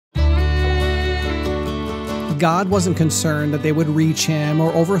God wasn't concerned that they would reach him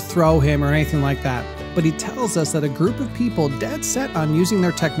or overthrow him or anything like that. But he tells us that a group of people dead set on using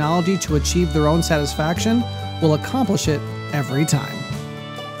their technology to achieve their own satisfaction will accomplish it every time.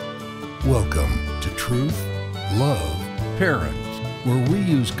 Welcome to Truth, Love, Parents, where we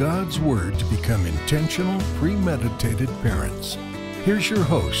use God's Word to become intentional, premeditated parents. Here's your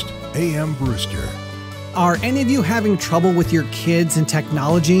host, AMBrewster. Are any of you having trouble with your kids and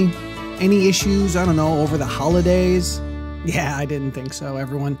technology? Any issues, over the holidays? Yeah, I didn't think so.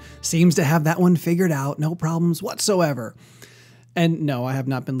 Everyone seems to have that one figured out. No problems whatsoever. And no, I have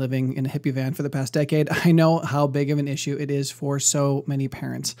not been living in a hippie van for the past decade. I know how big of an issue it is for so many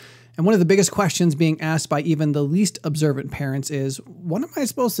parents. And one of the biggest questions being asked by even the least observant parents is, what am I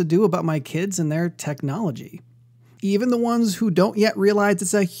supposed to do about my kids and their technology? Even the ones who don't yet realize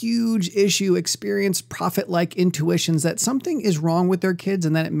it's a huge issue experience prophet-like intuitions that something is wrong with their kids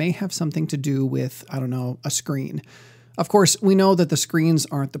and that it may have something to do with, a screen. Of course, we know that the screens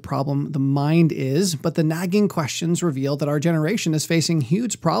aren't the problem, the mind is, but the nagging questions reveal that our generation is facing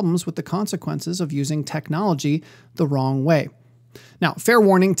huge problems with the consequences of using technology the wrong way. Now, fair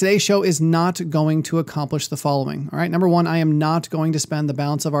warning, today's show is not going to accomplish the following. All right, number one, I am not going to spend the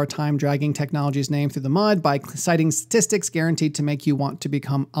balance of our time dragging technology's name through the mud by citing statistics guaranteed to make you want to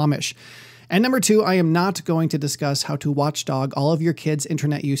become Amish. And number two, I am not going to discuss how to watchdog all of your kids'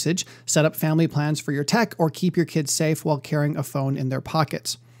 internet usage, set up family plans for your tech, or keep your kids safe while carrying a phone in their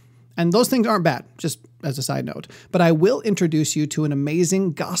pockets. And those things aren't bad, just as a side note. But I will introduce you to an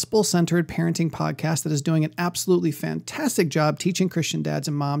amazing gospel-centered parenting podcast that is doing an absolutely fantastic job teaching Christian dads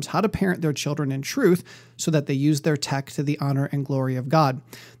and moms how to parent their children in truth so that they use their tech to the honor and glory of God.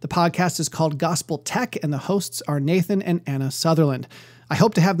 The podcast is called Gospel Tech, and the hosts are Nathan and Anna Sutherland. I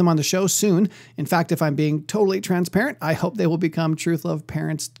hope to have them on the show soon. In fact, if I'm being totally transparent, I hope they will become Truth Love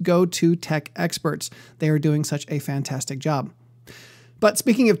Parents' go-to tech experts. They are doing such a fantastic job. But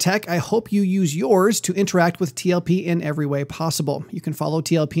speaking of tech, I hope you use yours to interact with TLP in every way possible. You can follow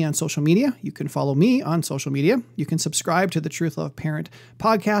TLP on social media. You can follow me on social media. You can subscribe to the Truth Love Parent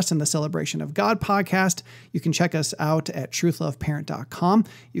podcast and the Celebration of God podcast. You can check us out at truthloveparent.com.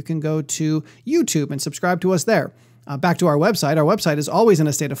 You can go to YouTube and subscribe to us there. Back to our website. Our website is always in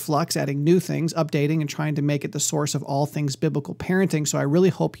a state of flux, adding new things, updating, and trying to make it the source of all things biblical parenting. So I really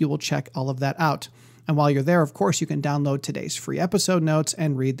hope you will check all of that out. And while you're there, of course, you can download today's free episode notes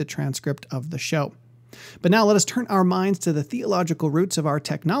and read the transcript of the show. But now let us turn our minds to the theological roots of our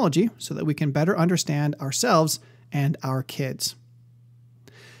technology so that we can better understand ourselves and our kids.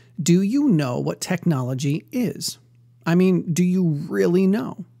 Do you know what technology is? Do you really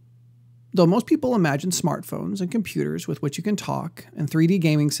know? Though most people imagine smartphones and computers with which you can talk and 3D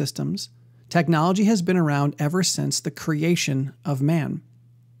gaming systems, technology has been around ever since the creation of man.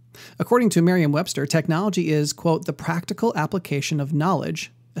 According to Merriam-Webster, technology is, quote, the practical application of knowledge,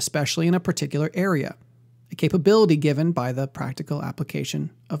 especially in a particular area, a capability given by the practical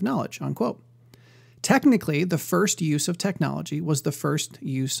application of knowledge, unquote. Technically, the first use of technology was the first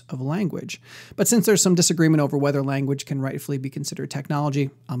use of language. But since there's some disagreement over whether language can rightfully be considered technology,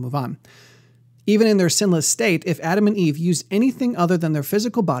 I'll move on. Even in their sinless state, if Adam and Eve used anything other than their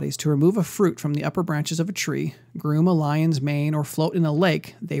physical bodies to remove a fruit from the upper branches of a tree, groom a lion's mane, or float in a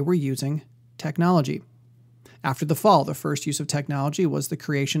lake, they were using technology. After the fall, the first use of technology was the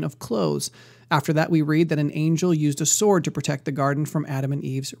creation of clothes. After that, we read that an angel used a sword to protect the garden from Adam and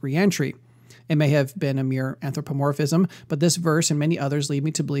Eve's re-entry. It may have been a mere anthropomorphism, but this verse and many others lead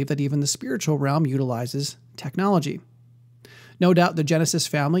me to believe that even the spiritual realm utilizes technology. No doubt the Genesis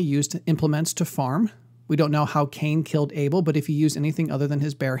family used implements to farm. We don't know how Cain killed Abel, but if he used anything other than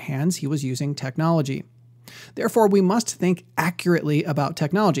his bare hands, he was using technology. Therefore, we must think accurately about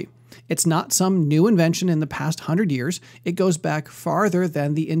technology. It's not some new invention in the past 100 years. It goes back farther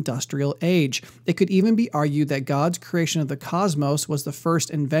than the industrial age. It could even be argued that God's creation of the cosmos was the first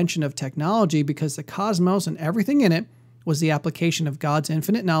invention of technology because the cosmos and everything in it was the application of God's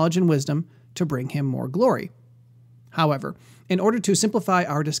infinite knowledge and wisdom to bring him more glory. However, in order to simplify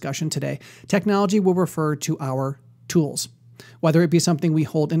our discussion today, technology will refer to our tools. Whether it be something we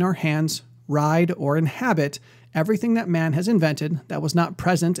hold in our hands, ride, or inhabit, everything that man has invented that was not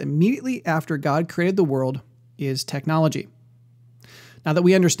present immediately after God created the world is technology. Now that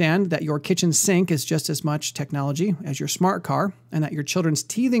we understand that your kitchen sink is just as much technology as your smart car, and that your children's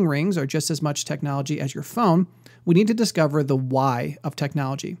teething rings are just as much technology as your phone, we need to discover the why of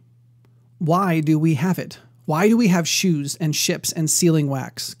technology. Why do we have it? Why do we have shoes and ships and sealing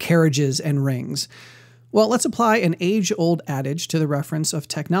wax, carriages and rings? Well, let's apply an age-old adage to the reference of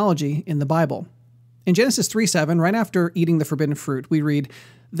technology in the Bible. In Genesis 3:7, right after eating the forbidden fruit, we read,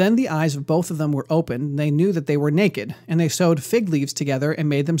 "Then the eyes of both of them were opened, and they knew that they were naked, and they sewed fig leaves together and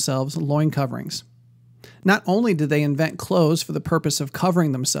made themselves loin coverings." Not only did they invent clothes for the purpose of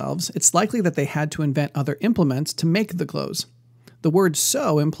covering themselves, it's likely that they had to invent other implements to make the clothes. The word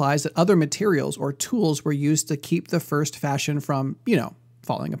sew implies that other materials or tools were used to keep the first fashion from,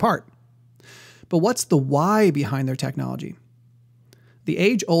 falling apart. But what's the why behind their technology? The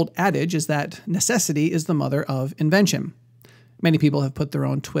age-old adage is that necessity is the mother of invention. Many people have put their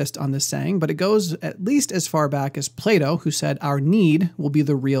own twist on this saying, but it goes at least as far back as Plato, who said, "Our need will be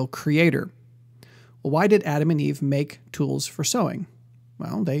the real creator." Well, why did Adam and Eve make tools for sewing?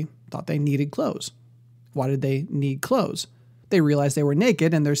 Well, they thought they needed clothes. Why did they need clothes? They realized they were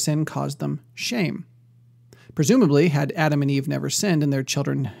naked and their sin caused them shame. Presumably, had Adam and Eve never sinned and their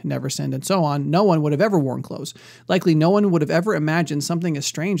children never sinned and so on, no one would have ever worn clothes. Likely no one would have ever imagined something as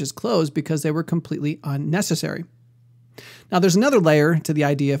strange as clothes because they were completely unnecessary. Now, there's another layer to the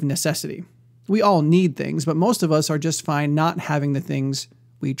idea of necessity. We all need things, but most of us are just fine not having the things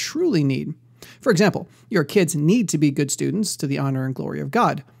we truly need. For example, your kids need to be good students to the honor and glory of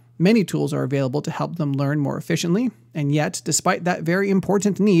God. Many tools are available to help them learn more efficiently, and yet, despite that very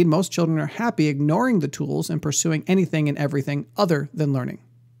important need, most children are happy ignoring the tools and pursuing anything and everything other than learning.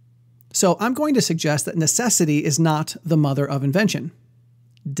 So I'm going to suggest that necessity is not the mother of invention.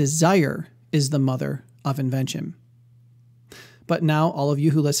 Desire is the mother of invention. But now, all of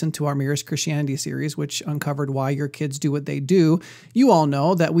you who listened to our Merest Christianity series, which uncovered why your kids do what they do, you all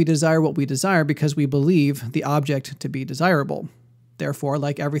know that we desire what we desire because we believe the object to be desirable. Therefore,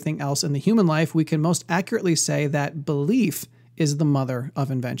 like everything else in the human life, we can most accurately say that belief is the mother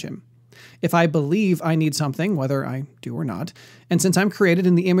of invention. If I believe I need something, whether I do or not, and since I'm created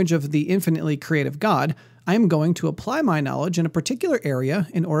in the image of the infinitely creative God, I am going to apply my knowledge in a particular area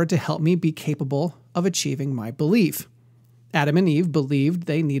in order to help me be capable of achieving my belief. Adam and Eve believed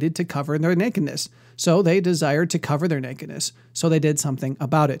they needed to cover their nakedness, so they desired to cover their nakedness, so they did something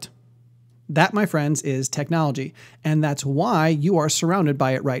about it. That, my friends, is technology, and that's why you are surrounded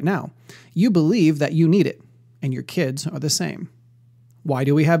by it right now. You believe that you need it, and your kids are the same. Why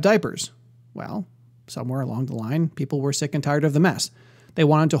do we have diapers? Well, somewhere along the line, people were sick and tired of the mess. They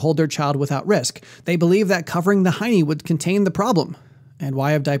wanted to hold their child without risk. They believed that covering the hiney would contain the problem. And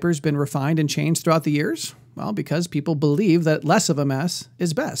why have diapers been refined and changed throughout the years? Well, because people believe that less of a mess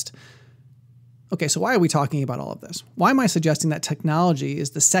is best. Okay, so why are we talking about all of this? Why am I suggesting that technology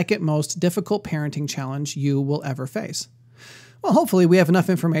is the second most difficult parenting challenge you will ever face? Well, hopefully we have enough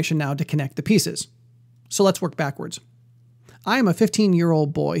information now to connect the pieces. So let's work backwards. I am a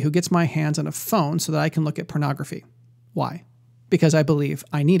 15-year-old boy who gets my hands on a phone so that I can look at pornography. Why? Because I believe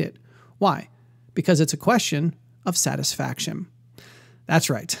I need it. Why? Because it's a question of satisfaction. That's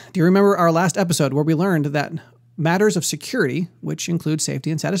right. Do you remember our last episode where we learned that matters of security, which include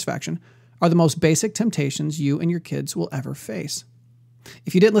safety and satisfaction, are the most basic temptations you and your kids will ever face?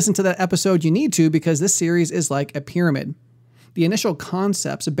 If you didn't listen to that episode, you need to, because this series is like a pyramid. The initial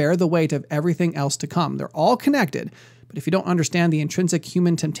concepts bear the weight of everything else to come. They're all connected, but if you don't understand the intrinsic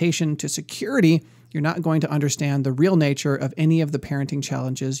human temptation to security, you're not going to understand the real nature of any of the parenting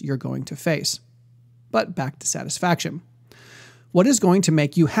challenges you're going to face. But back to satisfaction. What is going to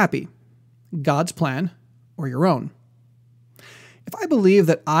make you happy? God's plan or your own? If I believe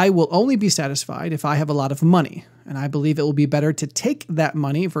that I will only be satisfied if I have a lot of money, and I believe it will be better to take that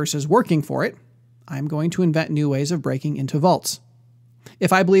money versus working for it, I'm going to invent new ways of breaking into vaults.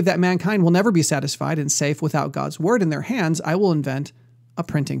 If I believe that mankind will never be satisfied and safe without God's word in their hands, I will invent a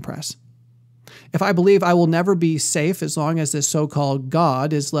printing press. If I believe I will never be safe as long as this so-called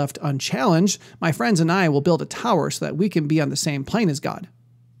God is left unchallenged, my friends and I will build a tower so that we can be on the same plane as God.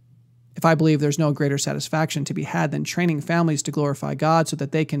 If I believe there's no greater satisfaction to be had than training families to glorify God so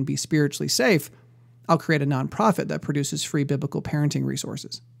that they can be spiritually safe, I'll create a nonprofit that produces free biblical parenting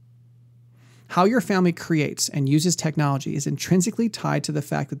resources. How your family creates and uses technology is intrinsically tied to the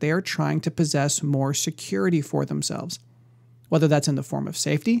fact that they are trying to possess more security for themselves, whether that's in the form of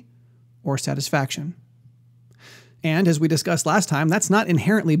safety or satisfaction. And as we discussed last time, that's not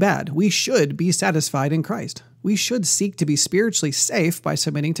inherently bad. We should be satisfied in Christ. We should seek to be spiritually safe by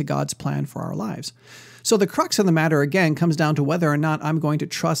submitting to God's plan for our lives. So the crux of the matter, again, comes down to whether or not I'm going to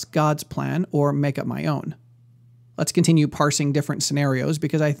trust God's plan or make up my own. Let's continue parsing different scenarios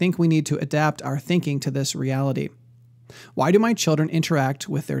because I think we need to adapt our thinking to this reality. Why do my children interact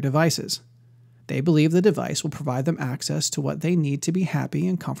with their devices? They believe the device will provide them access to what they need to be happy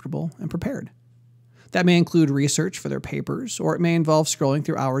and comfortable and prepared. That may include research for their papers, or it may involve scrolling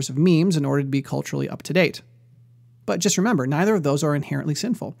through hours of memes in order to be culturally up to date. But just remember, neither of those are inherently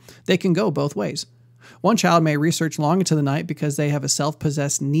sinful. They can go both ways. One child may research long into the night because they have a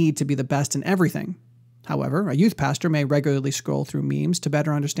self-possessed need to be the best in everything. However, a youth pastor may regularly scroll through memes to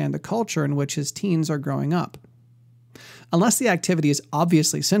better understand the culture in which his teens are growing up. Unless the activity is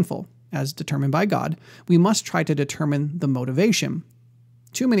obviously sinful, as determined by God, we must try to determine the motivation.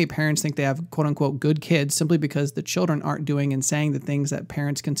 Too many parents think they have quote-unquote good kids simply because the children aren't doing and saying the things that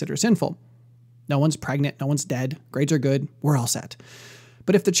parents consider sinful. No one's pregnant, no one's dead, grades are good, we're all set.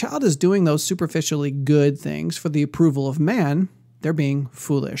 But if the child is doing those superficially good things for the approval of man, they're being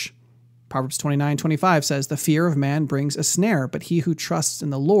foolish. Proverbs 29:25 says, "The fear of man brings a snare, but he who trusts in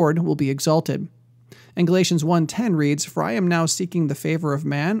the Lord will be exalted." And Galatians 1:10 reads, "For I am now seeking the favor of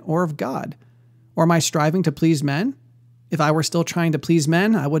man or of God. Or am I striving to please men? If I were still trying to please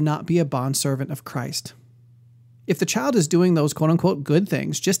men, I would not be a bondservant of Christ." If the child is doing those quote-unquote good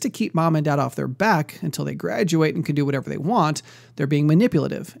things just to keep mom and dad off their back until they graduate and can do whatever they want, they're being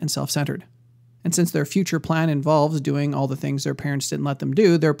manipulative and self-centered. And since their future plan involves doing all the things their parents didn't let them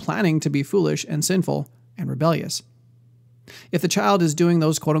do, they're planning to be foolish and sinful and rebellious. If the child is doing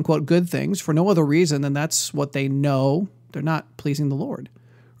those quote-unquote good things for no other reason than that's what they know, they're not pleasing the Lord.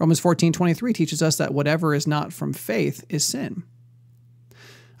 Romans 14:23 teaches us that whatever is not from faith is sin.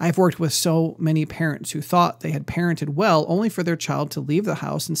 I've worked with so many parents who thought they had parented well only for their child to leave the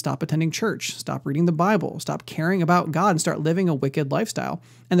house and stop attending church, stop reading the Bible, stop caring about God, and start living a wicked lifestyle.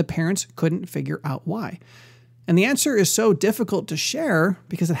 And the parents couldn't figure out why. And the answer is so difficult to share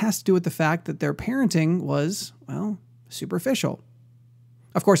because it has to do with the fact that their parenting was, well, superficial.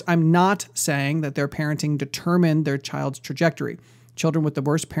 Of course, I'm not saying that their parenting determined their child's trajectory. Children with the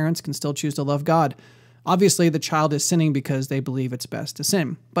worst parents can still choose to love God. Obviously, the child is sinning because they believe it's best to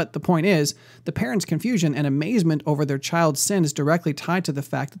sin. But the point is, the parents' confusion and amazement over their child's sin is directly tied to the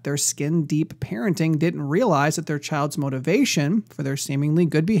fact that their skin-deep parenting didn't realize that their child's motivation for their seemingly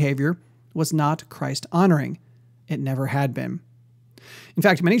good behavior was not Christ-honoring. It never had been. In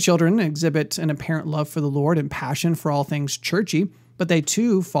fact, many children exhibit an apparent love for the Lord and passion for all things churchy, but they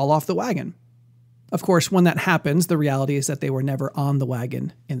too fall off the wagon. Of course, when that happens, the reality is that they were never on the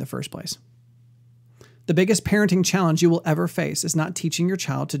wagon in the first place. The biggest parenting challenge you will ever face is not teaching your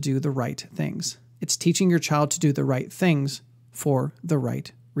child to do the right things. It's teaching your child to do the right things for the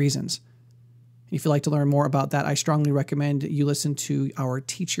right reasons. If you'd like to learn more about that, I strongly recommend you listen to our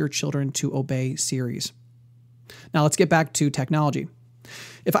Teach Your Children to Obey series. Now let's get back to technology.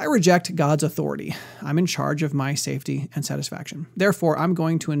 If I reject God's authority, I'm in charge of my safety and satisfaction. Therefore, I'm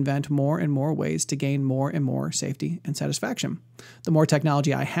going to invent more and more ways to gain more and more safety and satisfaction. The more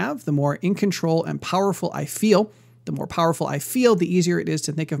technology I have, the more in control and powerful I feel. The more powerful I feel, the easier it is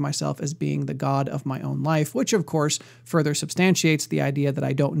to think of myself as being the God of my own life, which of course further substantiates the idea that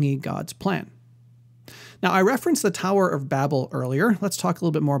I don't need God's plan. Now, I referenced the Tower of Babel earlier. Let's talk a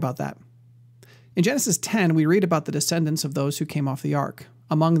little bit more about that. In Genesis 10, we read about the descendants of those who came off the ark.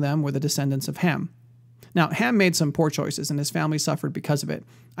 Among them were the descendants of Ham. Now, Ham made some poor choices, and his family suffered because of it.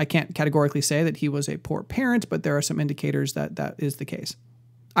 I can't categorically say that he was a poor parent, but there are some indicators that that is the case.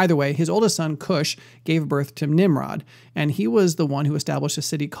 Either way, his oldest son, Cush, gave birth to Nimrod, and he was the one who established a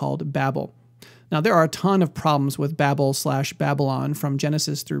city called Babel. Now, there are a ton of problems with Babel/Babylon from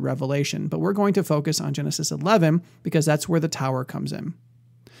Genesis through Revelation, but we're going to focus on Genesis 11 because that's where the tower comes in.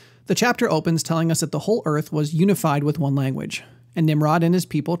 The chapter opens telling us that the whole earth was unified with one language. And Nimrod and his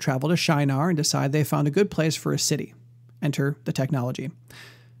people travel to Shinar and decide they found a good place for a city. Enter the technology.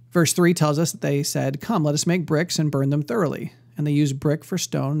 Verse 3 tells us that they said, "Come, let us make bricks and burn them thoroughly." And they use brick for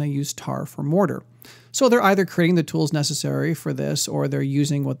stone, and they use tar for mortar. So they're either creating the tools necessary for this, or they're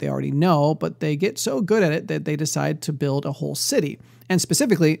using what they already know, but they get so good at it that they decide to build a whole city, and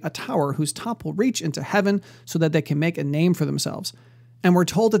specifically a tower whose top will reach into heaven so that they can make a name for themselves. And we're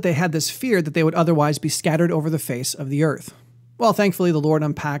told that they had this fear that they would otherwise be scattered over the face of the earth. Well, thankfully, the Lord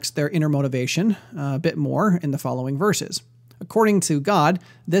unpacks their inner motivation a bit more in the following verses. According to God,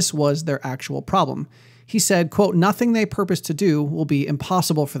 this was their actual problem. He said, quote, "Nothing they purpose to do will be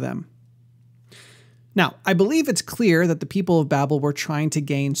impossible for them." Now, I believe it's clear that the people of Babel were trying to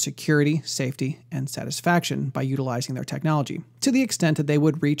gain security, safety, and satisfaction by utilizing their technology, to the extent that they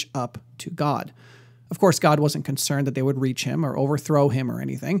would reach up to God. Of course, God wasn't concerned that they would reach him or overthrow him or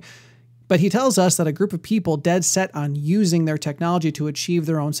anything. But he tells us that a group of people dead set on using their technology to achieve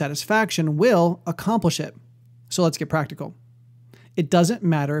their own satisfaction will accomplish it. So let's get practical. It doesn't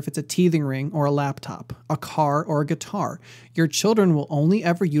matter if it's a teething ring or a laptop, a car or a guitar. Your children will only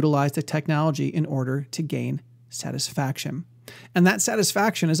ever utilize the technology in order to gain satisfaction. And that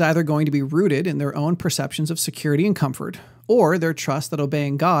satisfaction is either going to be rooted in their own perceptions of security and comfort, or their trust that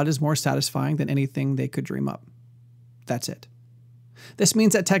obeying God is more satisfying than anything they could dream up. That's it. This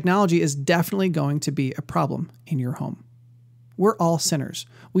means that technology is definitely going to be a problem in your home. We're all sinners.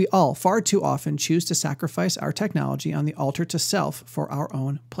 We all far too often choose to sacrifice our technology on the altar to self for our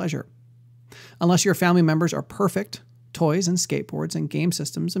own pleasure. Unless your family members are perfect, toys and skateboards and game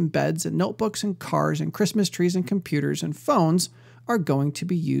systems and beds and notebooks and cars and Christmas trees and computers and phones are going to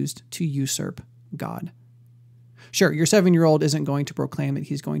be used to usurp God. Sure, your 7-year-old isn't going to proclaim that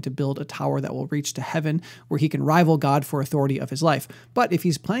he's going to build a tower that will reach to heaven where he can rival God for authority of his life. But if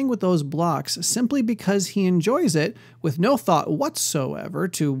he's playing with those blocks simply because he enjoys it with no thought whatsoever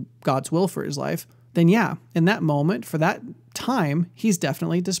to God's will for his life, then yeah, in that moment, for that time, he's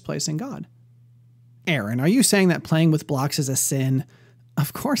definitely displacing God. Aaron, are you saying that playing with blocks is a sin?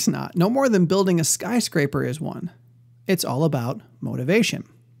 Of course not. No more than building a skyscraper is one. It's all about motivation.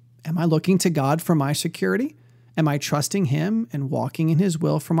 Am I looking to God for my security? Am I trusting Him and walking in His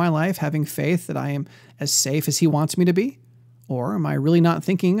will for my life, having faith that I am as safe as He wants me to be? Or am I really not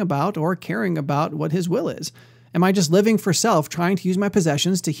thinking about or caring about what His will is? Am I just living for self, trying to use my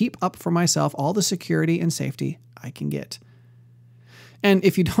possessions to heap up for myself all the security and safety I can get? And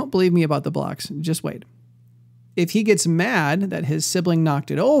if you don't believe me about the blocks, just wait. If he gets mad that his sibling knocked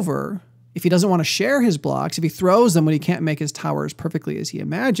it over, if he doesn't want to share his blocks, if he throws them when he can't make his tower as perfectly as he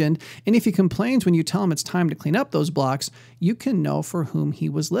imagined, and if he complains when you tell him it's time to clean up those blocks, you can know for whom he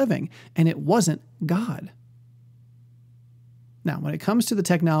was living, and it wasn't God. Now, when it comes to the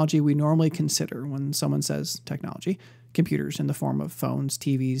technology we normally consider when someone says technology, computers in the form of phones,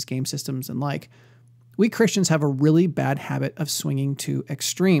 TVs, game systems, and like, we Christians have a really bad habit of swinging to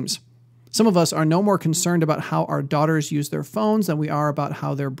extremes. Some of us are no more concerned about how our daughters use their phones than we are about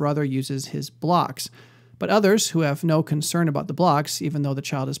how their brother uses his blocks. But others who have no concern about the blocks, even though the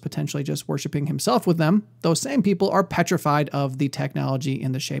child is potentially just worshiping himself with them, those same people are petrified of the technology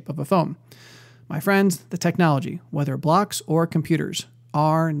in the shape of a phone. My friends, the technology, whether blocks or computers,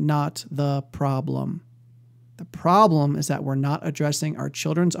 are not the problem. The problem is that we're not addressing our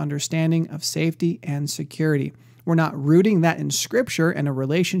children's understanding of safety and security. We're not rooting that in Scripture and a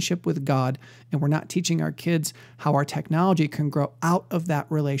relationship with God, and we're not teaching our kids how our technology can grow out of that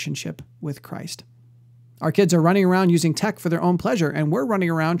relationship with Christ. Our kids are running around using tech for their own pleasure, and we're running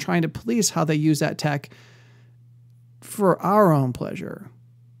around trying to police how they use that tech for our own pleasure.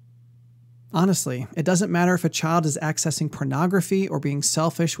 Honestly, it doesn't matter if a child is accessing pornography or being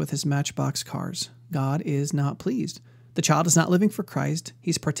selfish with his Matchbox cars. God is not pleased. The child is not living for Christ.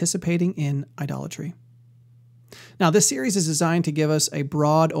 He's participating in idolatry. Now, this series is designed to give us a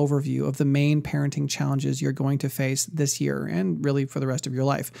broad overview of the main parenting challenges you're going to face this year and really for the rest of your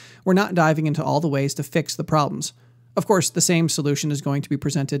life. We're not diving into all the ways to fix the problems. Of course, the same solution is going to be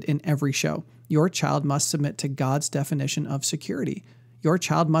presented in every show. Your child must submit to God's definition of security. Your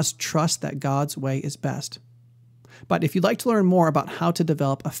child must trust that God's way is best. But if you'd like to learn more about how to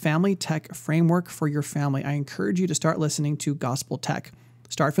develop a family tech framework for your family, I encourage you to start listening to Gospel Tech.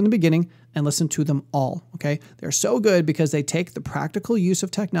 Start from the beginning and listen to them all, okay? They're so good because they take the practical use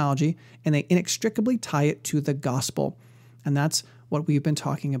of technology and they inextricably tie it to the gospel. And that's what we've been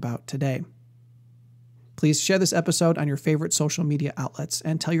talking about today. Please share this episode on your favorite social media outlets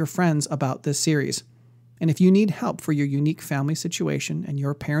and tell your friends about this series. And if you need help for your unique family situation and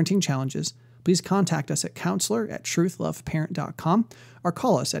your parenting challenges, please contact us at counselor@truth.Love.Parent.com or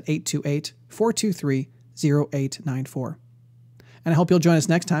call us at 828-423-0894. And I hope you'll join us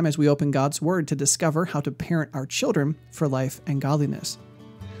next time as we open God's Word to discover how to parent our children for life and godliness.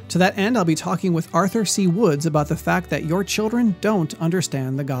 To that end, I'll be talking with Arthur C. Woods about the fact that your children don't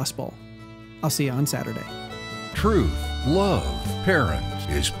understand the gospel. I'll see you on Saturday. Truth, Love, Parents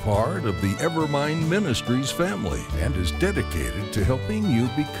is part of the Evermind Ministries family and is dedicated to helping you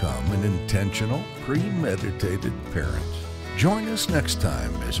become an intentional, premeditated parent. Join us next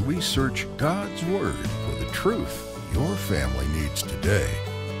time as we search God's Word for the truth your family needs today.